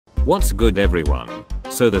What's good everyone?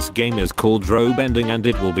 So this game is called Robending and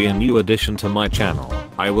it will be a new addition to my channel.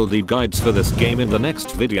 I will do guides for this game in the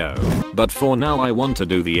next video. But for now I want to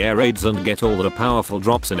do the air raids and get all the powerful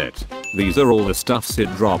drops in it. These are all the stuffs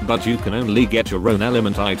it drop, but you can only get your own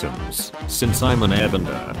element items. Since I'm an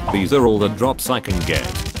airbender, these are all the drops I can get.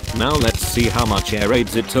 Now let's see how much air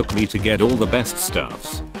raids it took me to get all the best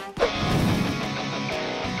stuffs.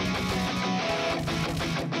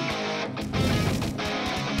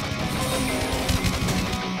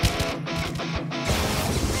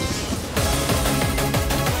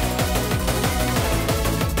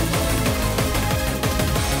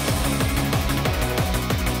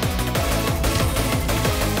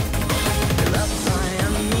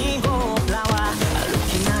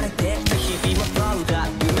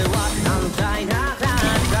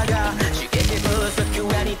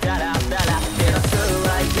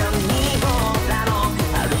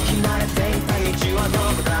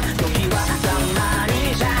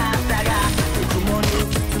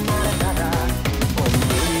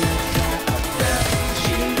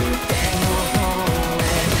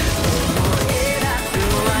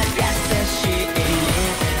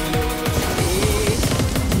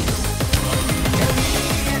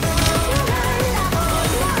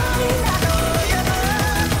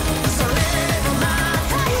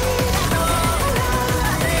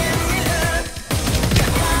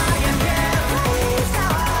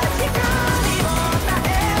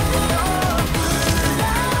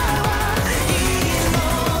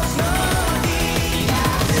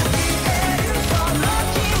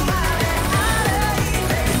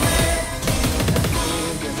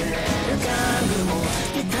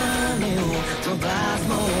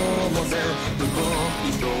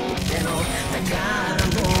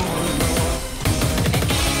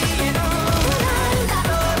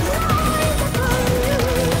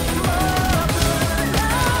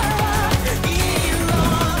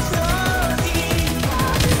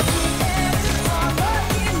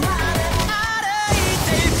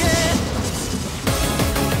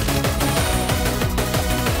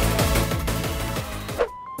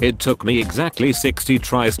 It took me exactly 60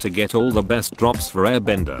 tries to get all the best drops for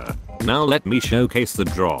Airbender. Now let me showcase the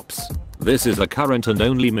drops. This is a current and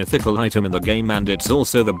only mythical item in the game and it's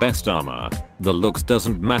also the best armor. The looks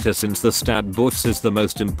doesn't matter since the stat buffs is the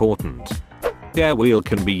most important. Air wheel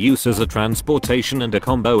can be used as a transportation and a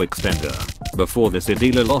combo extender. Before this it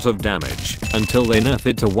deal a lot of damage, until they nerf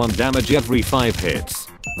it to 1 damage every 5 hits.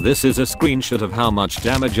 This is a screenshot of how much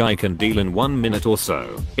damage I can deal in 1 minute or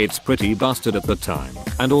so. It's pretty busted at the time,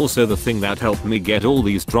 and also the thing that helped me get all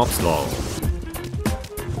these drops lol.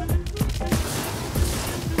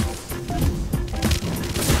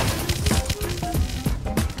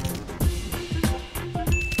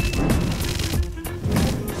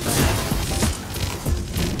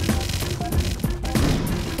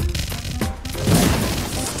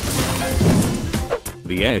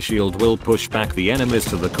 The air shield will push back the enemies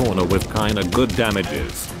to the corner with kinda good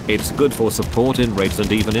damages. It's good for support in raids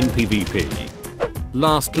and even in PvP.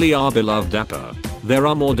 Lastly, our beloved upper. There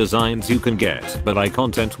are more designs you can get, but I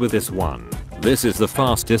content with this one. This is the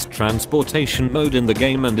fastest transportation mode in the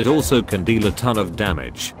game and it also can deal a ton of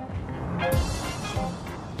damage.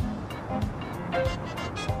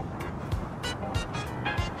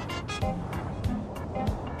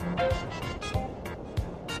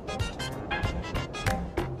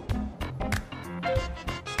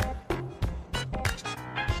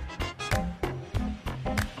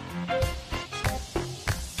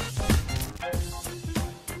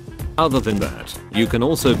 Other than that, you can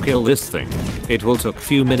also kill this thing. It will take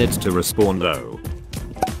few minutes to respawn though.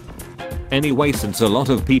 Anyway, since a lot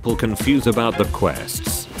of people confuse about the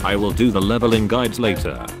quests, I will do the leveling guides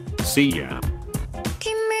later. See ya.